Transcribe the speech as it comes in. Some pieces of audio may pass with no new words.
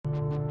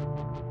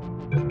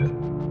Good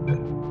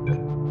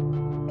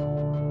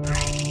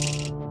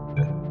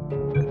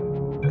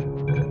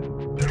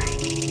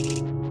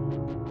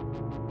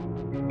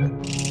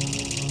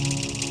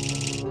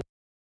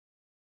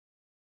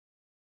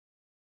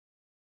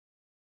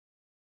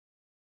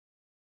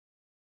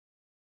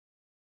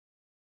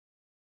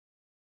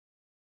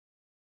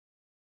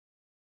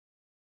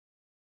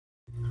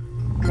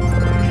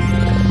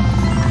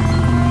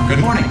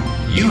morning.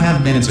 You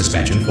have been in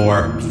suspension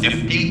for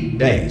 50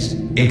 days.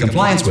 In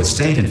compliance with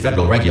state and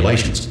federal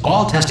regulations,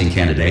 all testing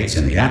candidates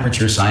in the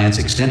Aperture Science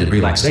Extended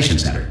Relaxation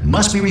Center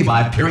must be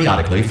revived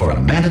periodically for a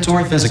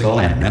mandatory physical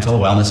and mental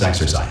wellness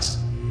exercise.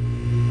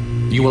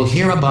 You will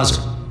hear a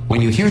buzzer.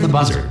 When you hear the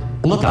buzzer,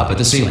 look up at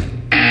the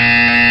ceiling.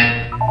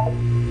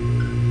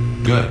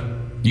 Good.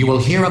 You will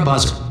hear a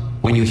buzzer.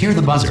 When you hear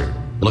the buzzer,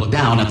 look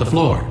down at the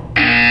floor.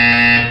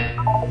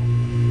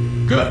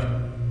 Good.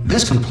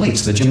 This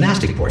completes the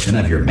gymnastic portion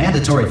of your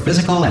mandatory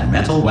physical and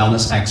mental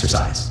wellness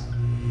exercise.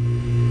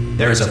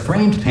 There is a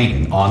framed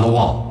painting on the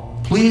wall.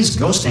 Please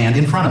go stand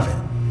in front of it.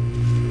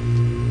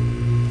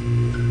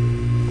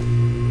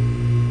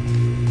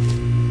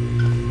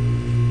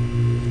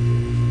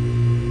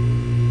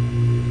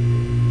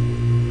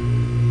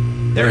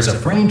 There is a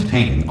framed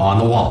painting on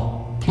the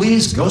wall.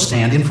 Please go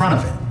stand in front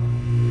of it.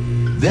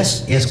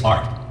 This is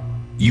art.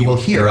 You will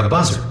hear a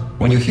buzzer.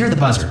 When you hear the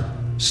buzzer,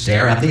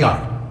 stare at the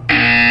art.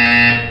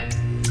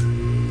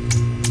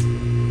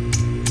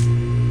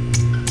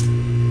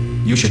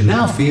 You should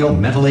now feel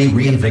mentally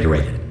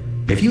reinvigorated.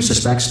 If you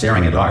suspect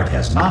staring at art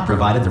has not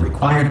provided the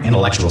required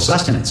intellectual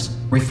sustenance,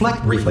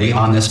 reflect briefly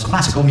on this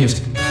classical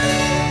music.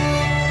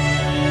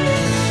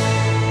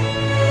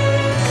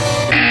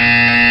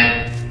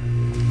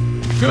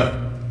 Good.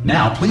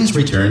 Now please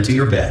return to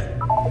your bed.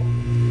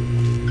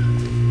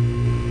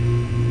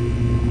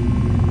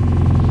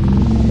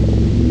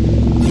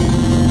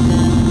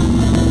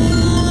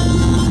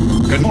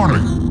 Good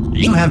morning.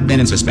 You have been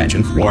in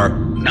suspension for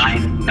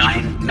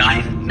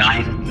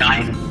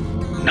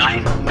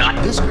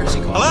 9999999. This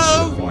courtesy call.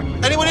 Hello?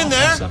 Anyone in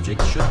there?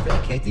 Subject should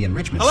vacate the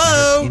enrichment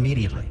Hello? center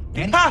immediately.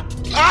 Ha!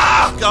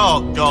 Ah!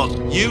 Oh God!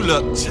 You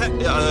look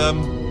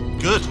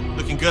good.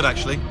 Looking good,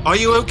 actually. Are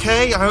you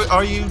okay?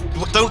 Are you?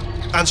 Don't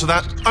answer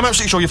that. I'm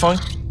absolutely sure you're fine.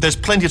 There's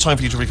plenty of time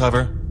for you to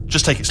recover.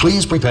 Just take it slow.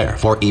 Please prepare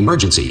for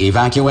emergency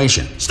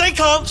evacuation. Stay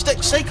calm.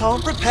 Stay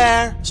calm.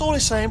 Prepare. That's all I'm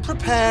saying.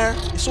 Prepare.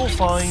 It's all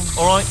fine.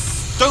 All right.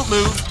 Don't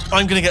move.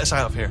 I'm going to get us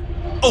out of here.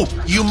 Oh,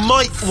 you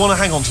might want to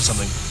hang on to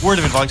something. Word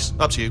of advice.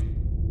 Up to you.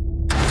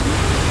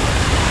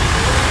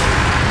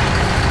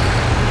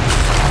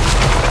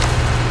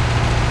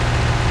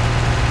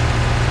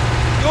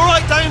 You all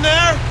right down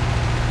there?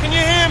 Can you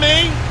hear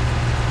me?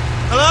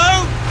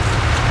 Hello?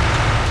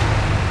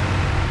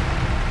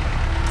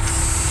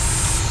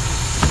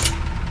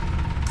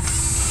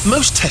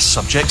 Most test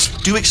subjects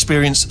do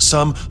experience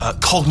some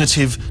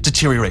cognitive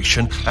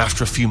deterioration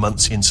after a few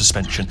months in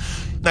suspension.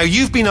 Now,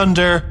 you've been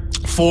under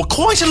for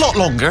quite a lot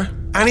longer,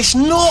 and it's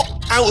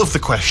not out of the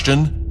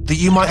question that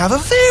you might have a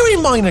very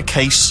minor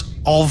case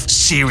of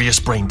serious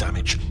brain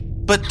damage.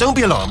 But don't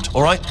be alarmed,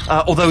 all right?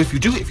 Although if you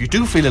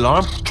do feel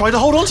alarmed, try to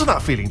hold on to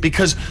that feeling,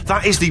 because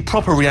that is the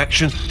proper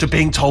reaction to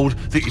being told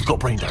that you've got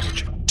brain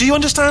damage. Do you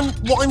understand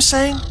what I'm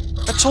saying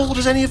at all?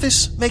 Does any of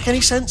this make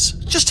any sense?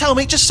 Just tell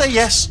me, just say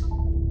yes.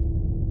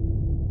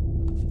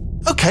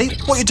 Okay,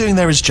 what you're doing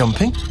there is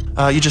jumping.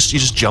 You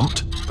just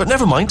jumped. But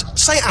never mind.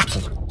 Say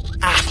apple.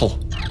 Apple.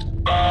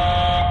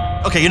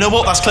 Okay, you know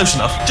what? That's close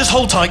enough. Just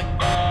hold tight.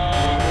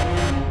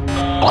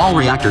 All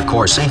reactor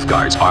core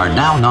safeguards are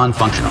now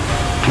non-functional.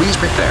 Please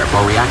prepare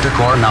for reactor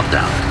core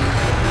meltdown.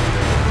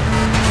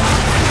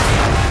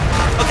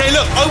 Okay,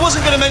 look, I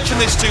wasn't going to mention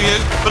this to you,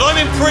 but I'm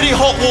in pretty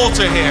hot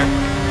water here.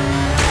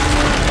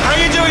 How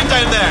you doing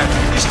down there?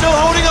 You still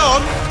holding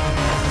on?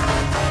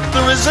 The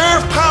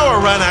reserve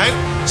power ran out,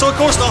 so of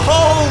course the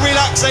whole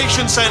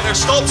relaxation centre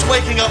stops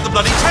waking up the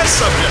bloody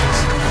test subjects.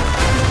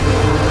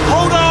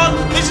 Hold on,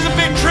 this is a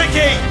bit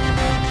tricky.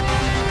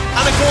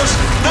 And of course,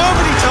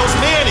 nobody tells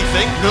me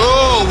anything.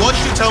 No, why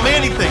should you tell me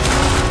anything?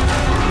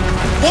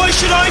 Why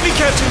should I be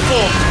kept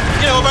informed?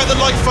 You know, about the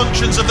life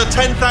functions of the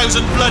 10,000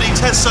 bloody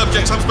test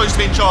subjects I'm supposed to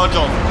be in charge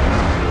of.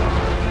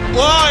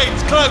 Why?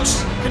 It's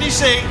close. Can you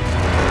see?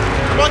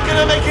 Am I going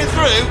to make it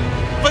through?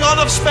 Have I got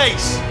enough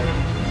space?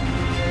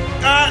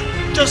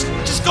 Just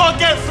gotta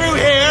get through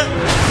here.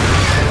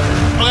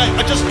 Okay,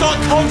 I just gotta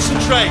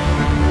concentrate.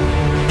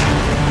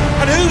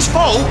 And whose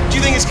fault do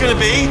you think it's gonna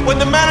be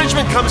when the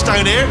management comes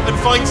down here and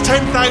finds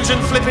 10,000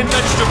 flipping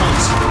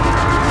vegetables?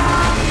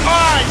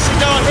 Alright, see,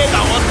 no, I hear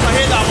that one. I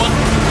hear that one.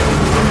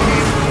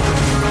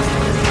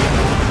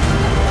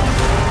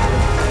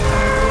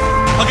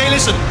 Okay,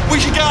 listen, we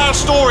should get our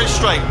stories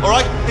straight,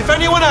 alright? If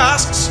anyone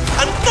asks,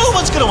 and no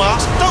one's gonna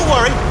ask, don't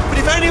worry, but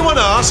if anyone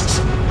asks,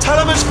 tell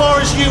them as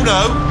far as you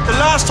know, the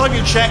last time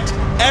you checked,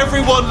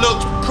 everyone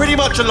looked pretty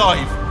much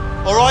alive.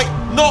 Alright?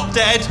 Not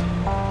dead.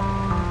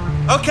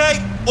 Okay,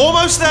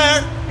 almost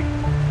there.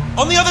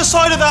 On the other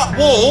side of that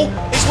wall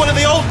is one of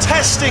the old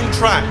testing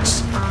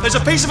tracks. There's a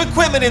piece of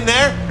equipment in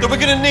there that we're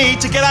going to need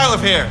to get out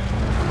of here.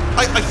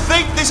 I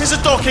think this is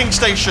a docking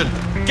station.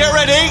 Get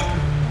ready.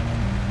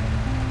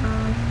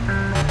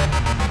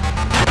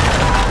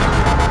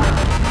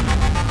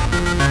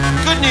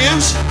 Good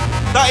news,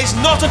 that is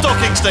not a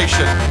docking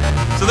station.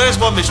 So there's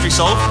one mystery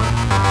solved.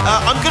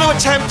 I'm going to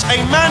attempt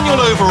a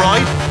manual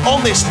override on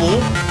this wall.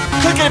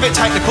 Could get a bit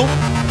technical.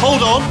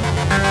 Hold on.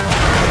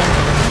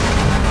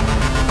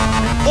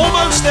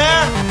 Almost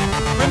there.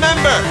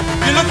 Remember,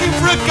 you're looking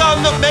for a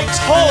gun that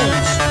makes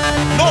holes.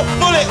 Not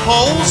bullet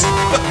holes,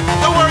 but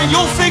don't worry,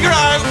 you'll figure it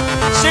out.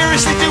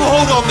 Seriously, do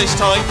hold on this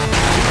time.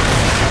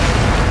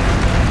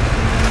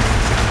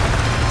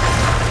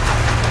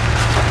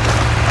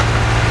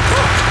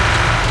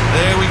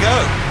 There we go.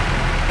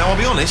 Now, I'll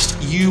be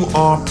honest, you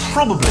are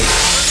probably...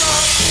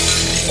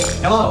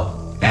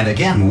 Hello, and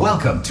again,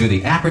 welcome to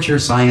the Aperture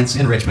Science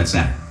Enrichment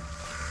Center.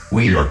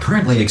 We are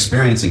currently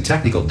experiencing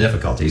technical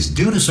difficulties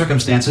due to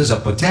circumstances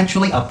of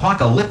potentially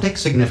apocalyptic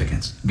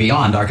significance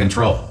beyond our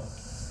control.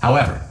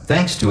 However,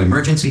 thanks to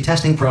emergency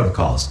testing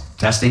protocols,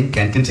 testing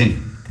can continue.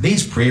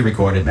 These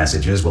pre-recorded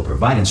messages will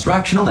provide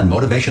instructional and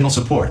motivational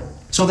support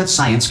so that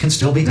science can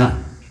still be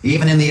done,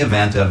 even in the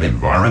event of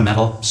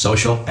environmental,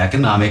 social,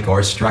 economic,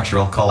 or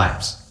structural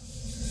collapse.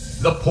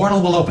 The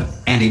portal will open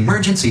and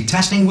emergency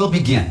testing will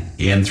begin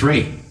in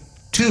 3,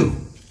 2,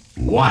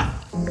 1.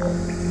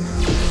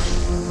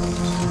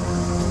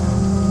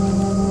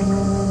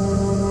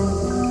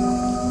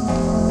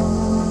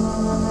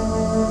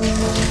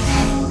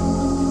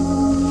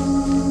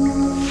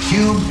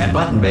 Cube and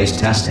button-based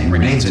testing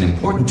remains an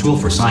important tool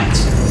for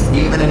science,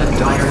 even in a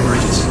dire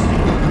emergency.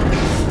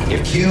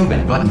 If cube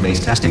and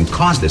button-based testing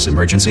caused this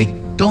emergency,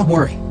 don't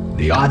worry.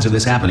 The odds of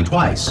this happening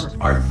twice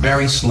are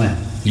very slim.